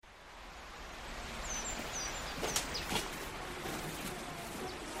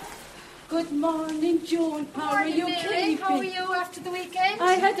Good morning, Joan. How are you keeping? How are you after the weekend?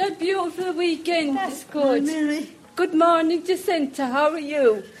 I had a beautiful weekend. That's good. Mary. Good morning, Jacinta. How are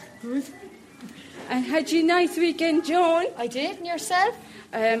you? Good. And had you a nice weekend, Joan? I did. And yourself?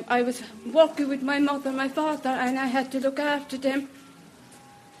 I was working with my mother and my father, and I had to look after them.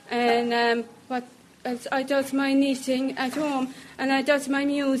 And I does my knitting at home, and I does my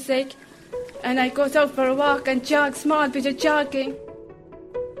music, and I goes out for a walk and jog, small bit of jogging.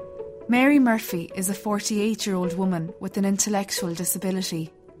 Mary Murphy is a 48-year-old woman with an intellectual disability.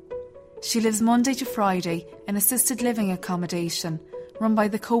 She lives Monday to Friday in assisted living accommodation run by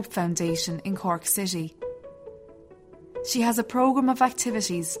the Cope Foundation in Cork City. She has a programme of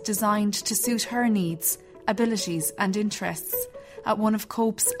activities designed to suit her needs, abilities and interests at one of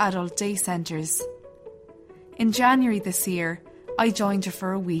Cope's adult day centres. In January this year, I joined her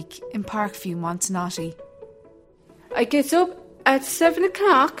for a week in Parkview, Montenotte. I get up at 7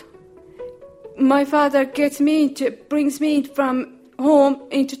 o'clock. My father brings me from home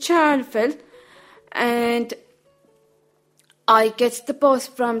into Charleville, and I get the bus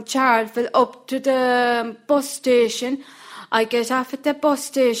from Charleville up to the bus station. I get off at the bus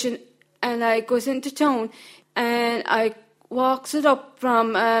station and I goes into town, and I walks it up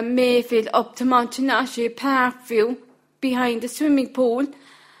from Mayfield up to Montenotte, Parkview, behind the swimming pool.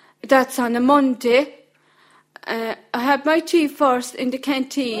 That's on a Monday. I had my tea first in the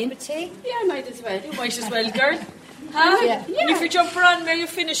canteen. Have a tea? Yeah, I might as well. You might as well, girl. Huh? Yeah. And if you jump around where you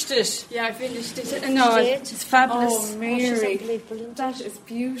finished it. Yeah, I finished it. No, It's fabulous. oh, Mary, that is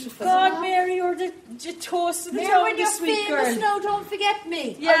beautiful. God, Mary, you're the toast of the Mary, town when you're this week, famous girl. now, don't forget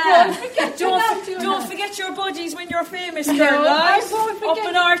me. Yeah. Don't Don't forget your buddies when you're famous, No, girl, I right? won't Up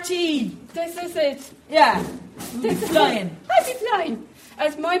forget. in RT. This is it. Yeah. This is Flying. it. I'll be flying.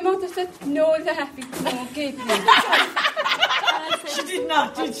 As my mother said, no laughing, no giggling. She did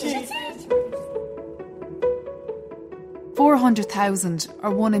not, did she? 400,000, or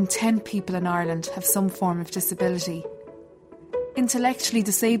 1 in 10 people in Ireland, have some form of disability. Intellectually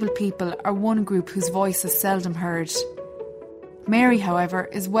disabled people are one group whose voice is seldom heard. Mary, however,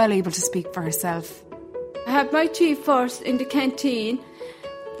 is well able to speak for herself. I have my tea first in the canteen,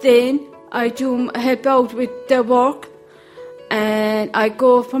 then I do help out with the work, and I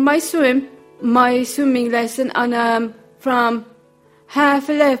go for my swimming lesson on from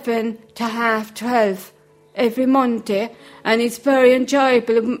 11:30 to 12:30 every Monday, and it's very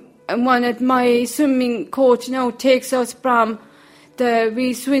enjoyable. And one of my swimming coach now takes us from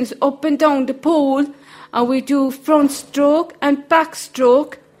we swim up and down the pool, and we do front stroke and back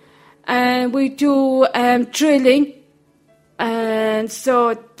stroke, and we do drilling. And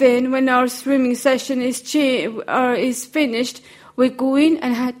so then when our swimming session is finished, we go in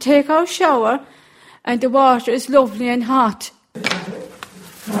and take our shower, and the water is lovely and hot.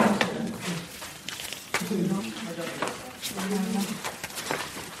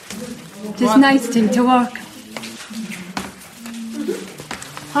 It's a nice thing to work.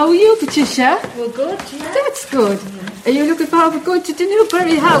 How are you, Patricia? Well, good, yeah. That's good. Are you looking forward going to the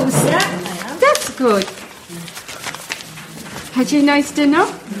Newbury house? Yeah, I am. That's good. Had you a nice dinner?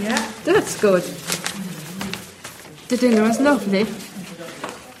 Yeah. That's good. The dinner was lovely.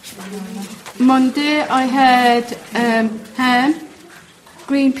 Monday I had ham,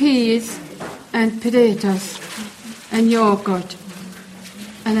 green peas and potatoes and yogurt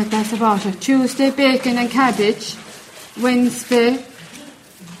and a glass of water. Tuesday bacon and cabbage. Wednesday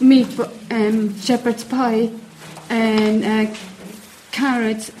meat, shepherd's pie and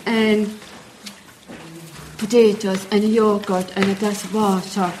carrots and potatoes and yogurt and a glass of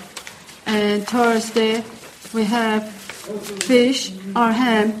water. And Thursday we have fish or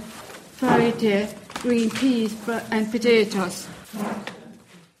ham. Friday, green peas and potatoes.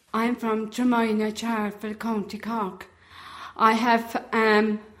 I'm from Tremoyna, Charleville, County Cork. I have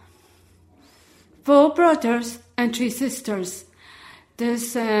 4 brothers and 3 sisters.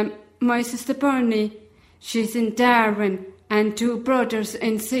 There's my sister Bernie, she's in Darwin, and 2 brothers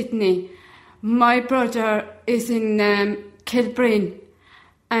in Sydney. My brother is in Kilbreen,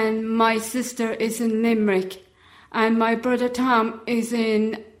 and my sister is in Limerick, and my brother Tom is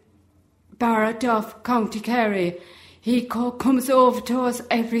in Barraduff, County Kerry. He comes over to us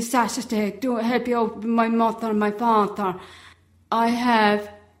every Saturday to help you out with my mother and my father. I have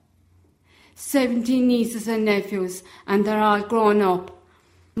 17 nieces and nephews, and they're all grown up.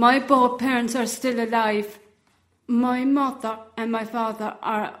 My both parents are still alive. My mother and my father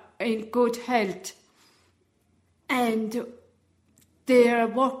are in good health, and they are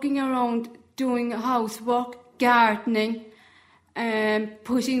working around doing housework, gardening,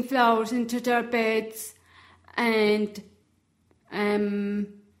 putting flowers into their beds, and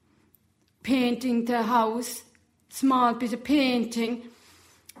painting the house, small bit of painting,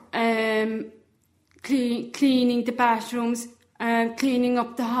 cleaning the bathrooms, cleaning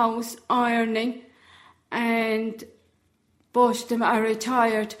up the house, ironing, and both of them are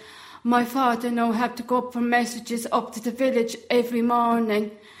retired. My father now had to go up for messages up to the village every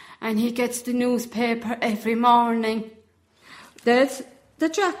morning, and he gets the newspaper every morning. That's the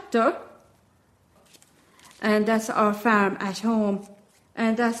tractor, and that's our farm at home.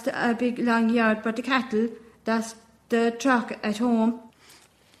 And that's a big long yard for the cattle. That's the truck at home.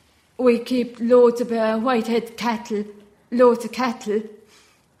 We keep loads of whitehead cattle, loads of cattle,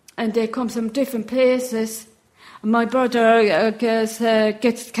 and they come from different places. My brother gets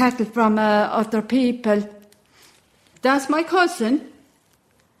cattle from other people. That's my cousin.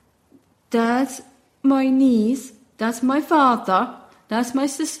 That's my niece. That's my father. That's my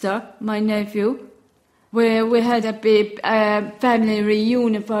sister, my nephew. We had a big family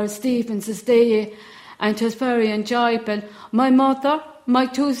reunion for Stephen's Day, and it was very enjoyable. My mother, my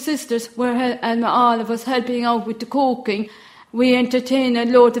two sisters and all of us helping out with the cooking. We entertained a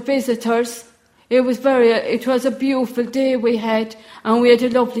load of visitors. It was a beautiful day we had, and we had a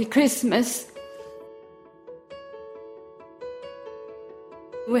lovely Christmas.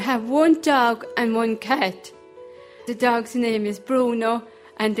 We have one dog and one cat. The dog's name is Bruno,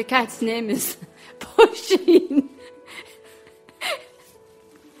 and the cat's name is Pusheen.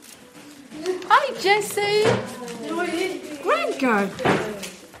 Hi, Jessie. Grand girl.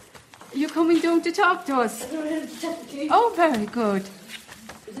 You coming down to talk to us? Oh, very good.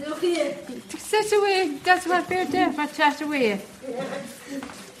 Sit away. That's what we're there for, chat away.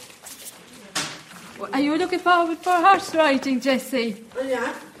 Are you looking forward for horse riding, Jessie? Oh,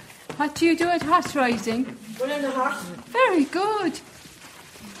 yeah. What do you do at horse riding? We're on the horse. Very good.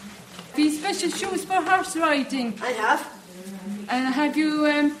 Have you special shoes for horse riding? I have. And have you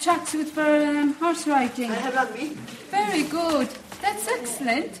tracksuit for horse riding? I have on me. Very good. That's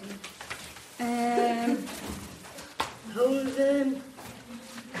excellent. How's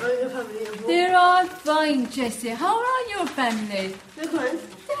your family? They're all fine, Jessie. How are your family? They're fine.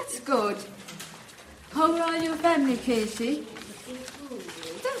 That's good. How are your family, Casey?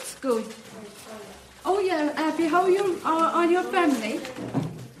 That's good. Oh yeah, Abby, how are your family?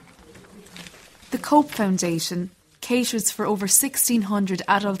 The Cope Foundation caters for over 1,600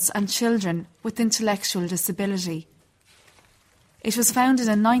 adults and children with intellectual disability. It was founded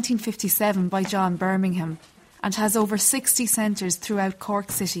in 1957 by John Birmingham and has over 60 centres throughout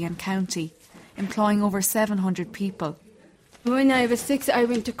Cork City and County, employing over 700 people. When I was 6, I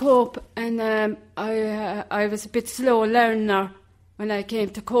went to Cope, and I was a bit slow learner when I came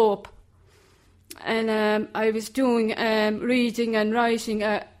to Cope. And I was doing reading and writing.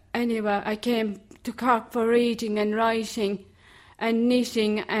 Anyway, I came to Cork for reading and writing and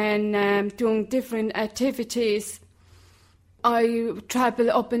knitting and doing different activities. I travelled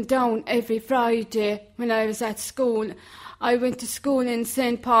up and down every Friday when I was at school. I went to school in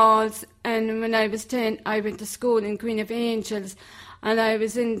St. Paul's, and when I was 10, I went to school in Queen of Angels, and I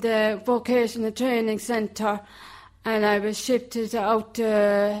was in the Vocational Training Centre, and I was shifted out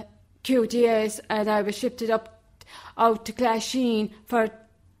to QTS, and I was shifted out to Glasheen for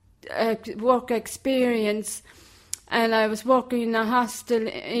work experience, and I was working in a hostel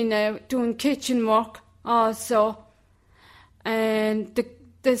doing kitchen work also. And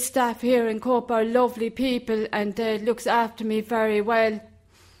the staff here in Cope are lovely people, and they looks after me very well.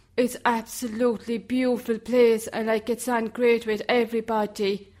 It's absolutely beautiful place, and I get on great with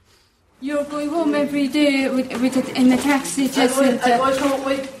everybody. You're going home every day with it in the taxi, Jacinta? I go home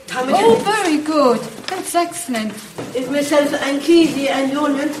with Tommy. Oh, very good. That's excellent. It's myself and Keezy and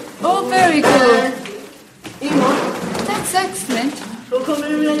Union. Oh, very good. And Emo. That's excellent. We're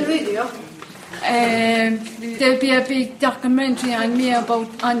coming in the video. There'll be a big documentary on me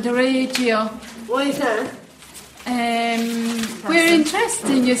on the radio. Why is that? We're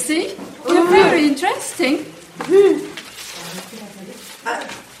interesting, you see. We're very interesting.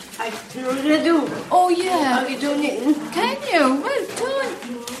 I know what I do. Oh, yeah. I can do knitting. Can you? Well done.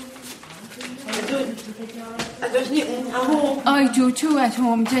 I do knitting at home. I do too at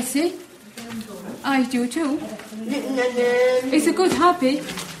home, Jessie. I do too. Knitting and... It's a good hobby.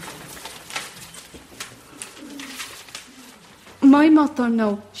 My mother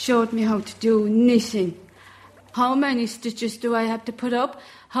now showed me how to do knitting. How many stitches do I have to put up?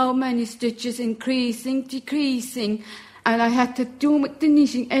 How many stitches increasing, decreasing? And I had to do the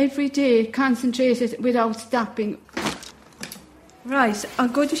knitting every day, concentrated without stopping. Right,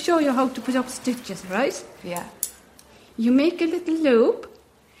 I'm going to show you how to put up stitches, right? Yeah. You make a little loop.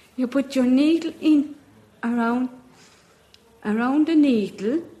 You put your needle in around the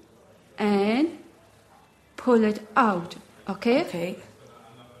needle, and pull it out. Okay? Okay.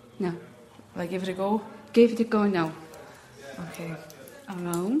 Now, Will I give it a go? give it a go now. Okay.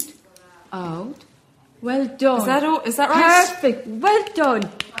 Around, out. Well done. Is that right? Perfect. Well done.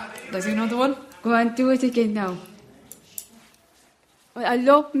 Does you know the one? Go on, do it again now. Well, I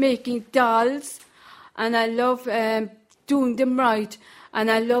love making dolls, and I love doing them right, and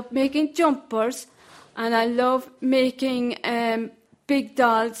I love making jumpers, and I love making big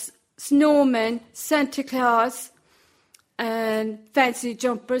dolls, snowmen, Santa Claus, and fancy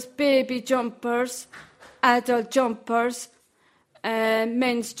jumpers, baby jumpers, adult jumpers,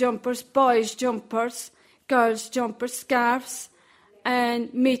 men's jumpers, boys jumpers, girls jumpers, scarves,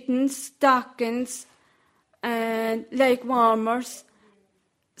 and mittens, stockings, and leg warmers,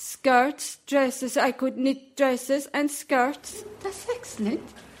 skirts, dresses. I could knit dresses and skirts. That's excellent.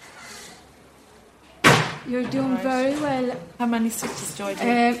 You're doing very well. How many stitches do I do?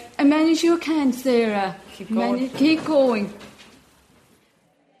 As many as you can, Sarah. Keep going. Keep going.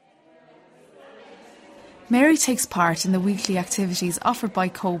 Mary takes part in the weekly activities offered by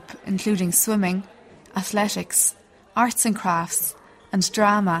COPE, including swimming, athletics, arts and crafts, and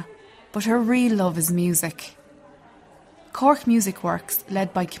drama, but her real love is music. Cork Music Works,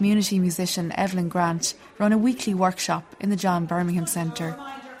 led by community musician Evelyn Grant, run a weekly workshop in the John Birmingham Centre.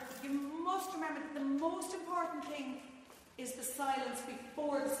 You must remember that the most important thing is the silence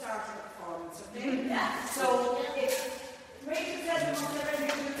before the start of the performance, okay? Yeah. So if Rachel says we must have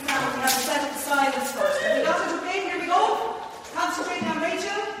everything to the sound, we have to set up the silence first. Have you got it? Okay, here we go. Concentrate on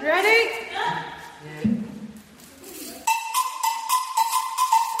Rachel. Ready?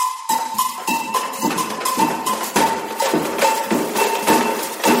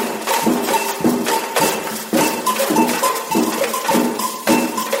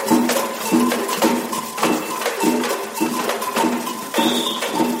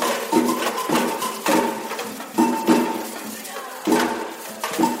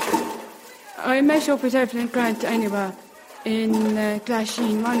 I met up with Evelyn Grant anyway in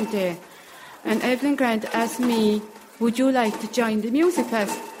Glasheen one day, and Evelyn Grant asked me, would you like to join the music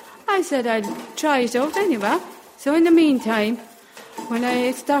class? I said I'd try it out anyway. So in the meantime, when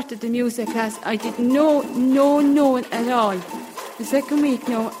I started the music class, I didn't know it at all. The second week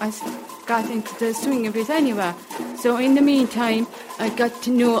now, I got into the swing of it anyway. So in the meantime, I got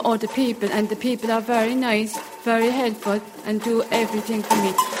to know other people, and the people are very nice, very helpful, and do everything for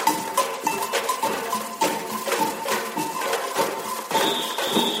me.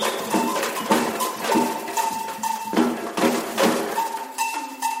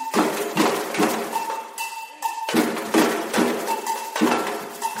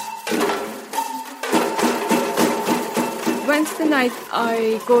 Wednesday night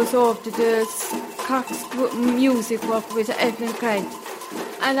I goes off to the Cox Music Walk with Evelyn Grant,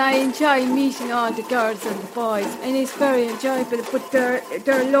 and I enjoy meeting all the girls and the boys, and it's very enjoyable, but they're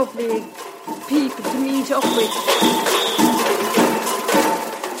lovely people to meet up with.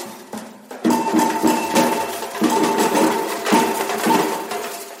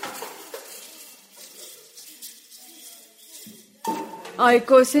 I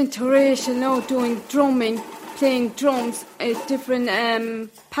goes into Rachel now doing drumming, playing drums, different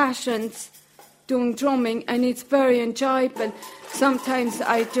passions, doing drumming, and it's very enjoyable. Sometimes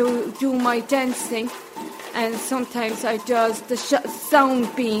I do my dancing, and sometimes I do the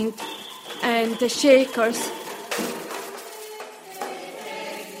sound bean and the shakers.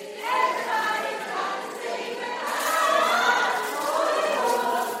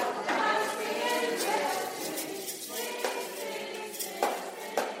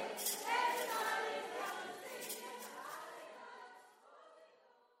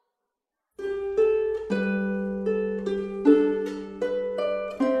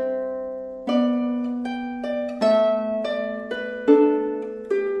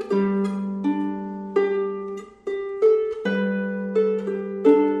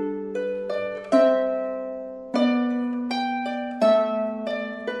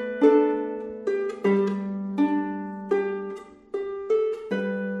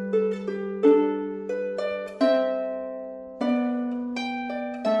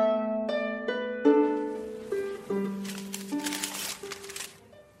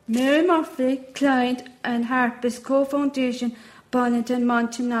 Mary Murphy, client and Harpist Co-Foundation, Bollington,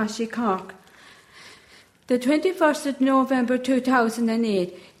 Montemnash, Cork. The 21st of November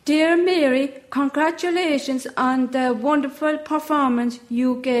 2008. Dear Mary, congratulations on the wonderful performance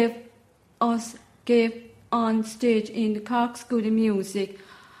you gave on stage in the Cork School of Music,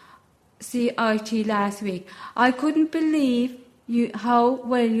 CIT, last week. I couldn't believe how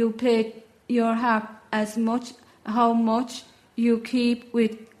well you played your harp, how much you keep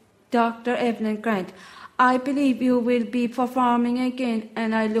with Dr. Evelyn Grant. I believe you will be performing again,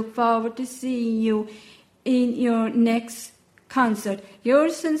 and I look forward to seeing you in your next concert.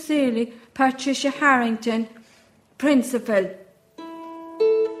 Yours sincerely, Patricia Harrington, Principal.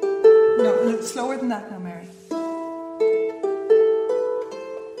 No, a little slower than that now, Mary.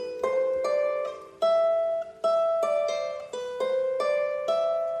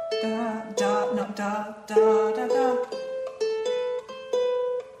 Da, da, no, da, da, da, da.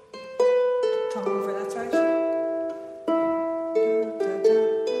 Tongue over, that's right. Da, da, da,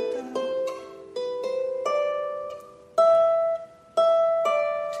 da.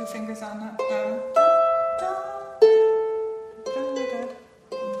 Two fingers on that. Da, da, da, da, da.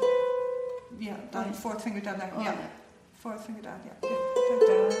 Yeah, down, fourth finger down there. Yeah. Fourth finger down, yeah. Da,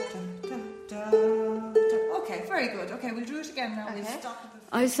 da, da, da, da, da. Okay, very good. Okay, we'll do it again now. We'll stop at the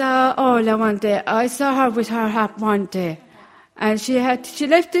I saw Orla one day. I saw her with her hat one day, and she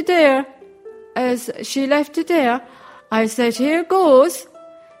left it there. As she left it there, I said, "Here goes."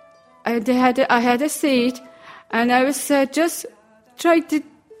 And I had a seat, and I was just tried to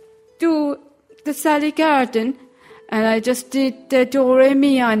do the Sally Garden, and I just did the Do Re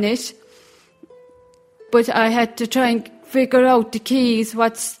Mi on it. But I had to try and figure out the keys.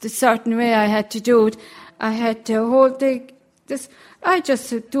 What's the certain way I had to do it? I had to hold this. I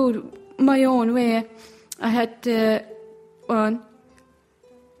just do it my own way. I had to 1,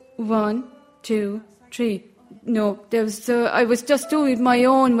 2, 3. No, there was. I was just doing it my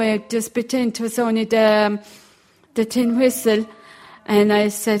own way. Just pretend it was only the tin whistle, and I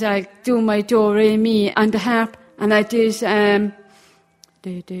said I do my Do Re Mi on the harp, and I did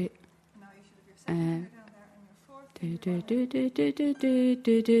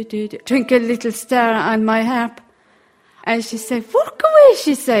Twinkle Little Star on my harp. And she said, "Work away,"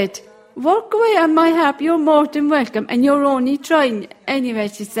 she said. "Work away on my harp. You're more than welcome. And you're only trying." Anyway,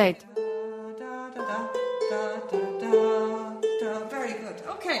 she said. da, da, da, da, da, da, da. Very good.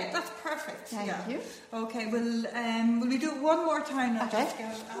 Okay, that's perfect. Thank you. Okay, will we do it one more time now? Okay. Just get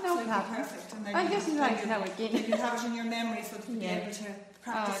it No absolutely problem. perfect. And then I you- guess then right you- now again. then you have it in your memory so that you'll be Yeah. able to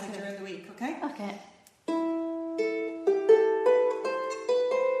practice it Okay. during the week, okay? Okay.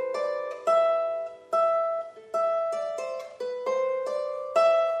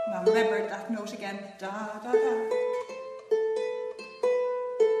 Now remember that note again. Da, da, da.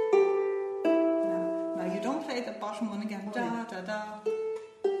 Now you don't play the bottom one again. Da, da, da.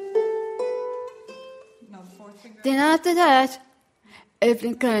 Now the fourth finger. Then after that,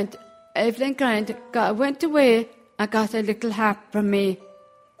 Evelyn Grant went away and got a little harp from me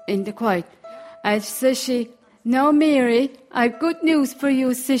in the quiet. And says she, "Now, Mary, I've good news for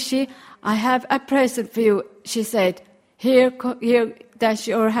you," says she. "I have a present for you," she said. Here, that's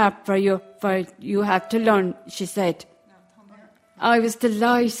your harp for you have to learn," she said. I was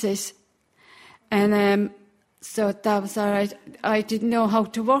delighted. And so that was all right. I didn't know how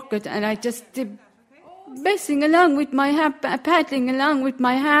to work it, and I just did messing along with my harp, paddling along with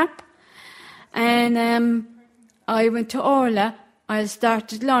my harp. And I went to Orla. I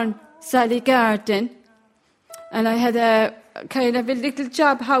started to learn Sally Garden. And I had a kind of a little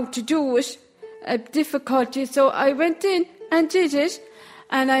job how to do it, a difficulty. So I went in and did it.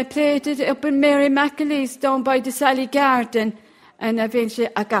 And I played it up in Mary McAleese down by the Sally Garden. And eventually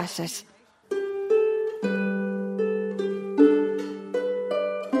I got it.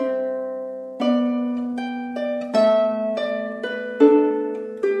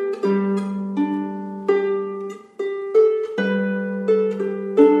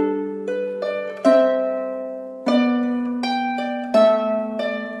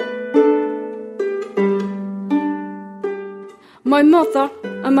 My mother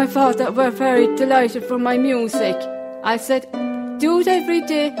and my father were very delighted for my music. I said, "Do it every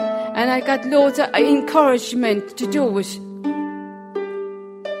day," and I got loads of encouragement to do it.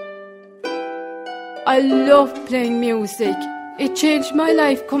 I love playing music. It changed my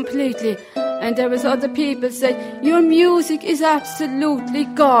life completely. And there was other people said, "Your music is absolutely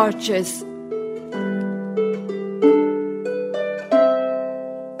gorgeous."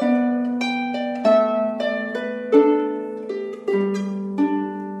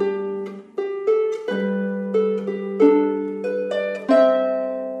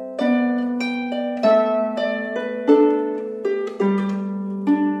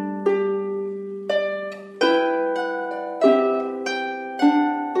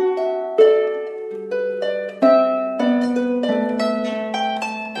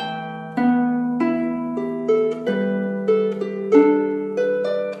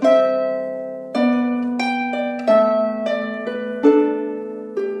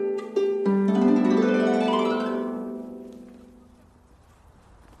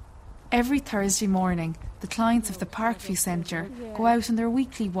 Every Thursday morning, the clients of the Parkview Centre go out on their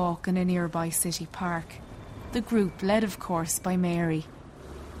weekly walk in a nearby city park. The group led, of course, by Mary.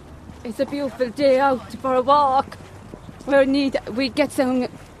 It's a beautiful day out for a walk. We get some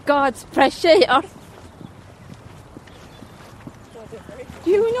God's fresh air.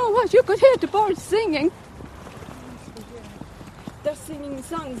 You know what? You could hear the birds singing. They're singing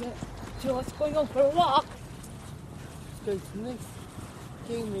songs to us going out for a walk. It's nice.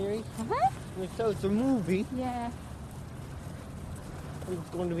 Okay, Mary. Uh-huh. We saw it's a movie. Yeah. It's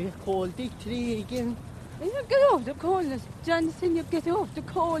going to be a cold day today again. You get off the coldness. Jonathan, you get off the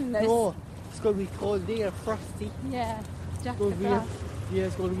coldness. No, it's going to be cold day or frosty. Yeah. It's going to be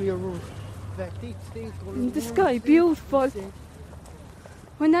it's going to be a wet day today. It's going to be the sky beautiful.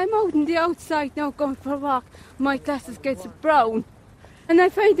 When I'm out in the outside now going for a walk, my glasses get brown. And I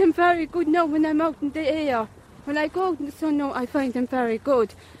find them very good now when I'm out in the air. When I go out in the sun now, I find them very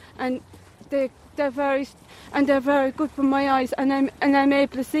good. And they're very good for my eyes, and I'm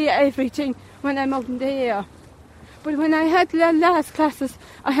able to see everything when I'm out in the air. But when I had the last classes,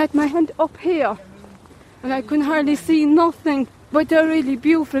 I had my hand up here, and I could hardly see nothing. But they're really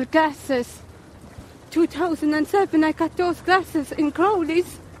beautiful glasses. 2007, I got those glasses in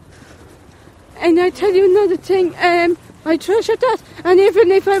Crowley's. And I tell you another thing, I treasure that. And even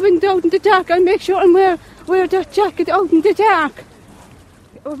if I went out in the dark, I make sure and wear that jacket out in the dark.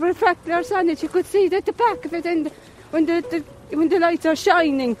 Reflectors on it, you could see that the back of it, and when the lights are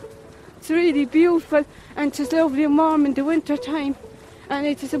shining. It's really beautiful, and it's lovely and warm in the winter time. And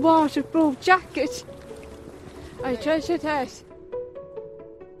it is a waterproof jacket. I treasure that.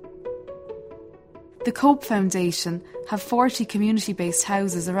 The Cope Foundation have 40 community-based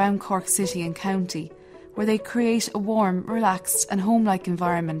houses around Cork City and County, where they create a warm, relaxed and home-like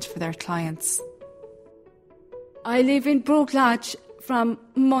environment for their clients. I live in Brook Lodge from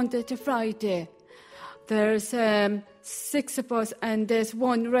Monday to Friday. There's 6 of us and there's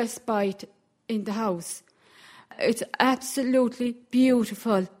one respite in the house. It's absolutely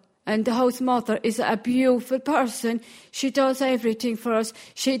beautiful. And the house mother is a beautiful person. She does everything for us.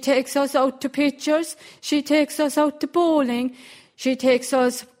 She takes us out to pictures. She takes us out to bowling. She takes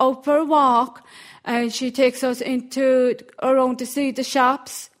us out for a walk. And she takes us around to see the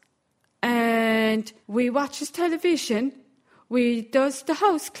shops. And we watches television. We does the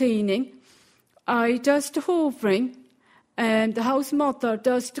house cleaning. I does the hoovering. And the house mother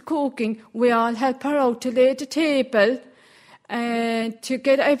does the cooking. We all help her out to lay the table and to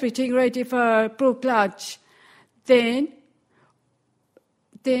get everything ready for Brook Lodge. Then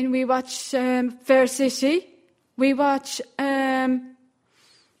we watch Fair City. We watch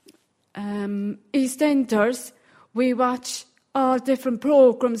EastEnders. We watch all different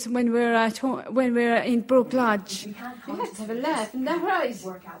programmes when we're at home, when we're in Brook Lodge. Let's have a laugh, isn't that right?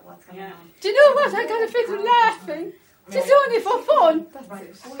 Work out what's going on. Do you know what? I got a fit of laughing. It's only for fun.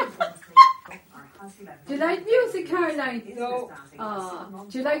 Do you like music, Caroline? No. Oh,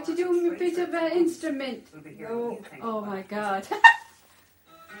 do you like to do a bit of an instrument? No. Oh my God.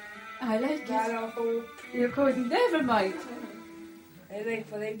 I like it. You couldn't, never mind. I like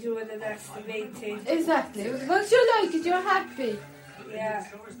what I do, and that's the main thing. Exactly. Once you like it, you're happy. Yeah.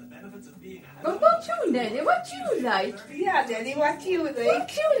 But what you, Nelly? What you like? Yeah, Nelly, what do you like?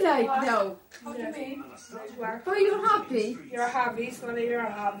 What you like now? What do you mean? Are you happy? Your hobbies, what are your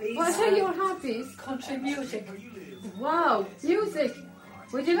hobbies? What are your hobbies? Country music. Wow, music.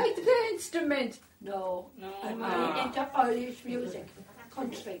 Would you like to play an instrument? No. I'm into Irish music.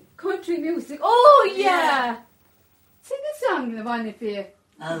 Country music. Oh, yeah. Sing a song, one of you.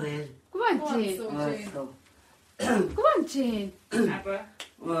 I will. Go on, Jane. Go on, Jane.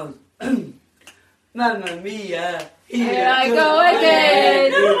 Well, Mamma Mia. Here I go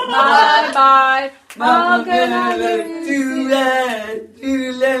again. Bye bye. Mamma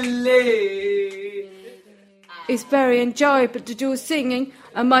It's very enjoyable to do singing,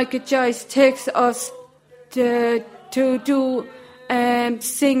 and Michael Joyce takes us to do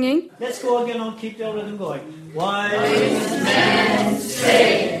singing. Let's go again and keep the rhythm going. Wise men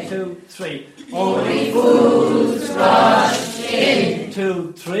say 2, 3. Only fools rush in.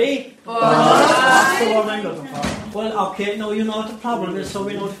 2, 3. That's the one I'm looking for. Well, okay, now you know what the problem is, so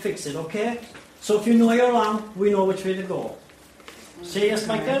we know to fix it, okay? So if you know you're wrong, we know which way to go. Say yes,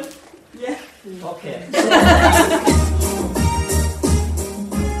 Michael? Yeah. Okay.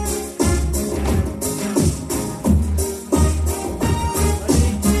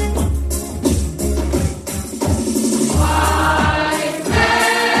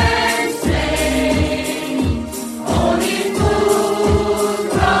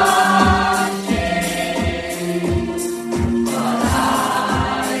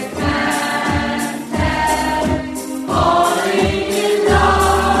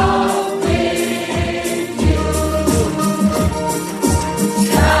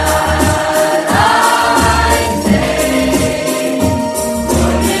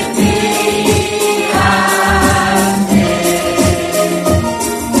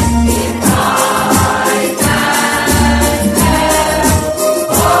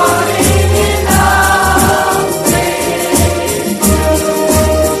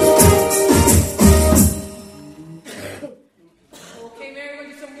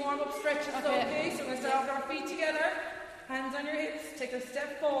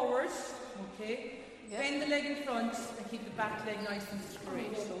 forward, okay? Bend the leg in front and keep the back leg nice and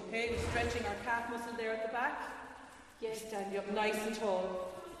straight, okay? We're stretching our calf muscle there at the back. Yes, Stand you up nice and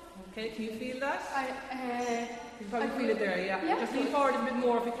tall. Okay, can you feel that? You can probably I feel it there, yeah. Yeah. Just lean forward a bit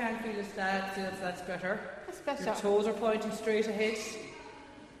more if you can't feel it. That's better. That's better. Your toes are pointing straight ahead.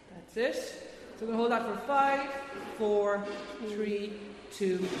 That's it. So we're going to hold that for 5, 4, 3, 2,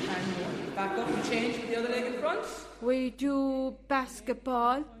 and 1. Back up and change with the other leg in front. We do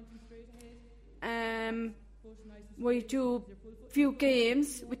basketball. We do few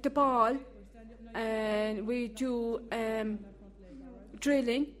games with the ball. And we do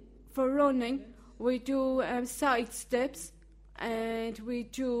drilling for running. We do side steps. And we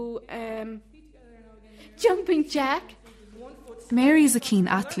do jumping jack. Mary is a keen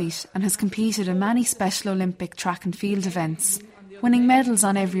athlete and has competed in many Special Olympic track and field events, winning medals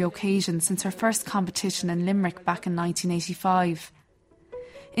on every occasion since her first competition in Limerick back in 1985.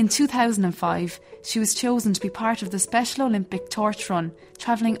 In 2005, she was chosen to be part of the Special Olympic torch run,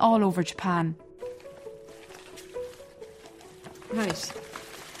 travelling all over Japan. Right.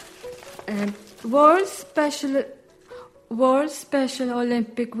 World Special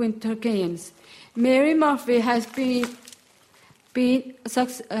Olympic Winter Games. Mary Murphy has been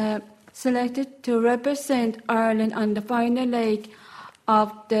selected to represent Ireland on the final leg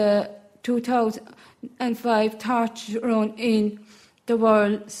of the 2005 torch run in the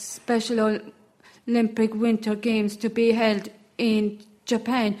World Special Olympic Winter Games to be held in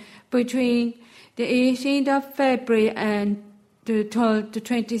Japan between the 18th of February and the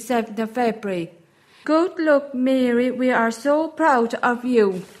 27th of February. Good luck, Mary. We are so proud of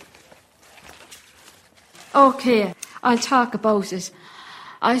you. Okay, I'll talk about it.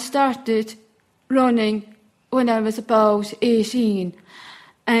 I started running when I was about 18,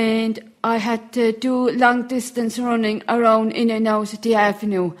 and I had to do long distance running around in and out of the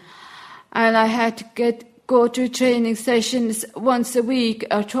avenue, and I had to go to training sessions once a week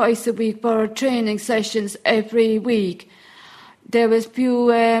or twice a week, but training sessions every week. There was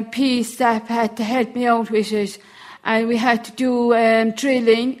few PE staff had to help me out with it, and we had to do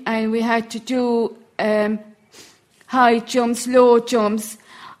drilling, and we had to do high jumps, low jumps,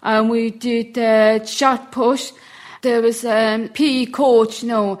 and we did shot put. There was a PE coach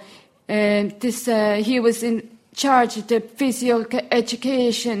now. He was in charge of the physical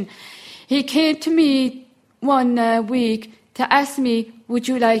education. He came to me one week to ask me, would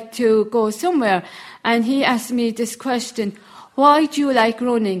you like to go somewhere? And he asked me this question, why do you like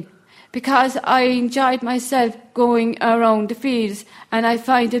running? Because I enjoyed myself going around the fields, and I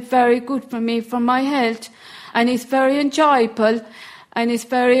find it very good for me, for my health, and it's very enjoyable, and it's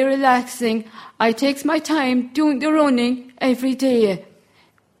very relaxing. I take my time doing the running every day.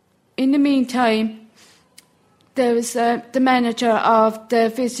 In the meantime, there was the manager of the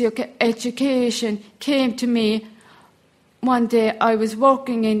physical education came to me one day. I was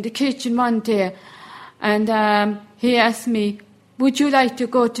working in the kitchen one day, and he asked me, would you like to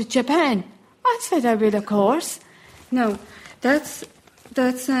go to Japan? I said, I will, of course. No, this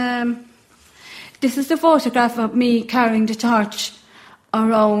is the photograph of me carrying the torch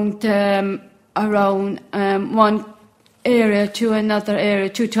around one area to another area,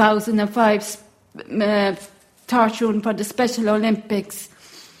 2005 torch run for the Special Olympics.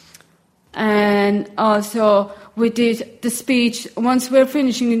 And also we did the speech. Once we're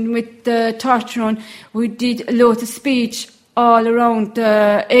finishing with the torch run, we did a lot of speech all around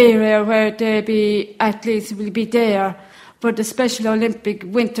the area where the athletes will be there for the Special Olympic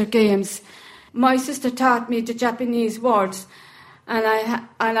Winter Games. My sister taught me the Japanese words, and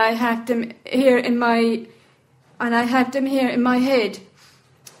I have them here in my head.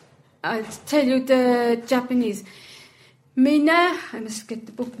 I'll tell you the Japanese. I must get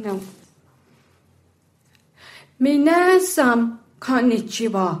the book now. Minasan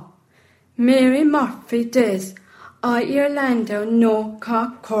konnichiwa. Mary Murphy desu. Irlando no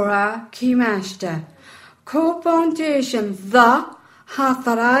kakora kimashita. Co-foundation the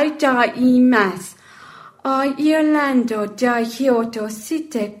hatarai da imasu. Irlando da Kyoto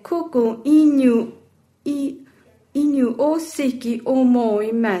site kuku inu osiki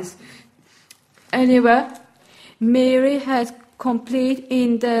omoimasu. Anyway, Mary has competed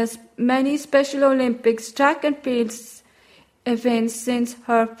in the many Special Olympics track and field events since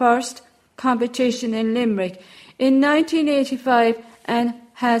her first competition in Limerick in 1985, and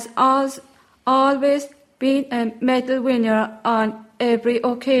has always been a medal winner on every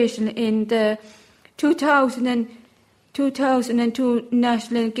occasion in the 2002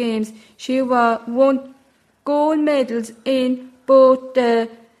 National Games. She won gold medals in both the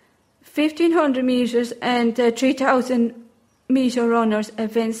 1500 metres and the 3000 metre runners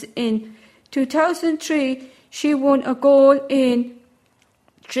events. In 2003, she won a gold in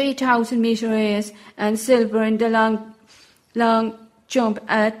 3,000 metre race and silver in the long jump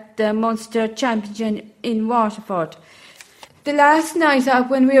at the Munster Championship in Waterford. The last night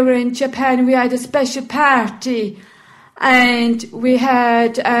when we were in Japan, we had a special party, and we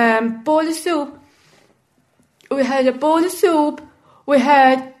had bowl of soup. We had a bowl of soup. We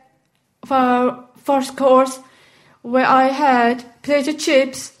had, for first course, where I had plate of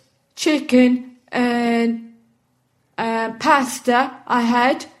chips, chicken, and pasta.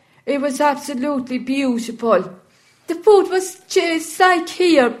 It was absolutely beautiful. The food was just like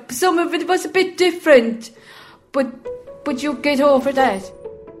here. Some of it was a bit different, but you get over that.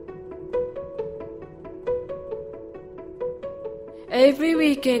 Every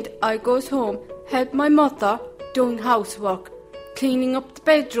weekend I goes home, help my mother doing housework, cleaning up the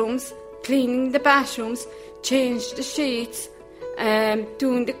bedrooms, cleaning the bathrooms, change the sheets,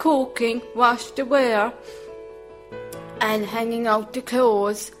 doing the cooking, wash the wear, and hanging out the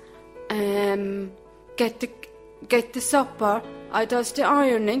clothes, get the supper. I does the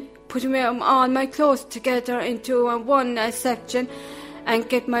ironing, putting all my clothes together into one section, and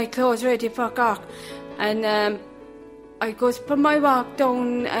get my clothes ready for work. And I goes for my walk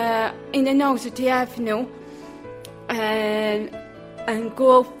down in and out of the avenue, and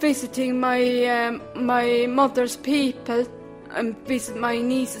go out visiting my mother's people, and visit my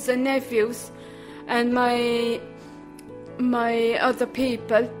nieces and nephews, and my other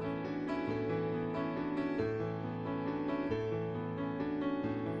people.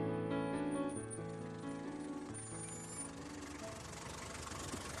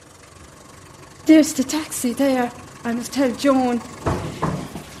 There's the taxi there. I must tell Joan.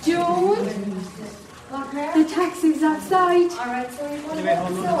 Joan? The taxi's outside. All right, so you want Anyway,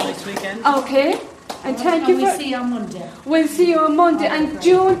 home next weekend. Okay. And thank you We'll for... see you on Monday. We'll see you on Monday. And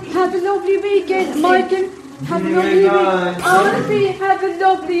Joan, have a lovely weekend. Michael, have a lovely weekend. Alfie, have a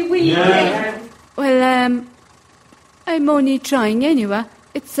lovely weekend. Yeah. Well, I'm only trying anyway.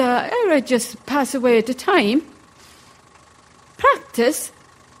 It's I just pass away the time. Practice.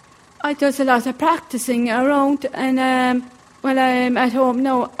 I does a lot of practicing around, and when I'm at home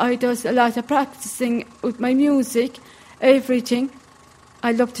now, I does a lot of practicing with my music, everything.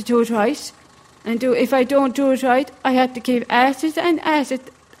 I love to do it right, and if I don't do it right, I have to keep at it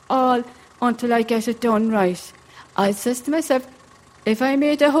all until I get it done right. I says to myself, if I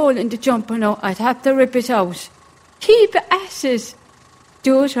made a hole in the jumper now, I'd have to rip it out. Keep at it.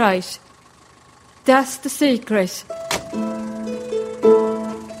 Do it right. That's the secret.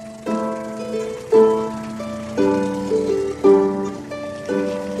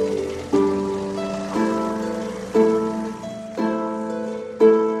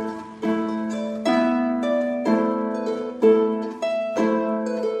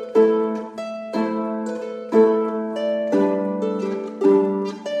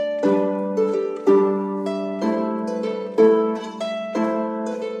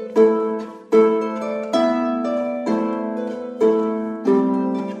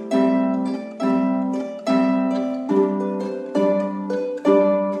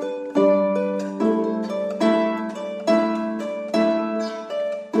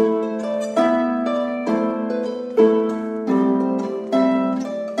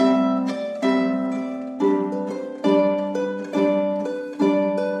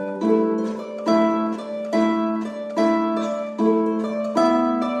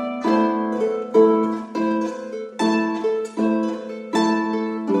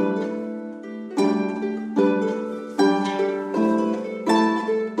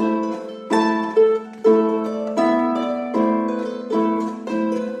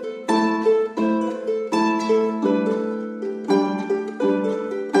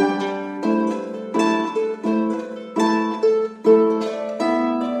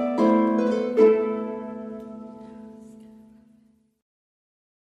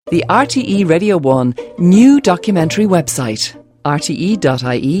 The RTE Radio 1 new documentary website,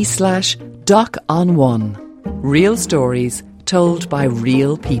 rte.ie/doc-on-1. Real stories told by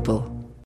real people.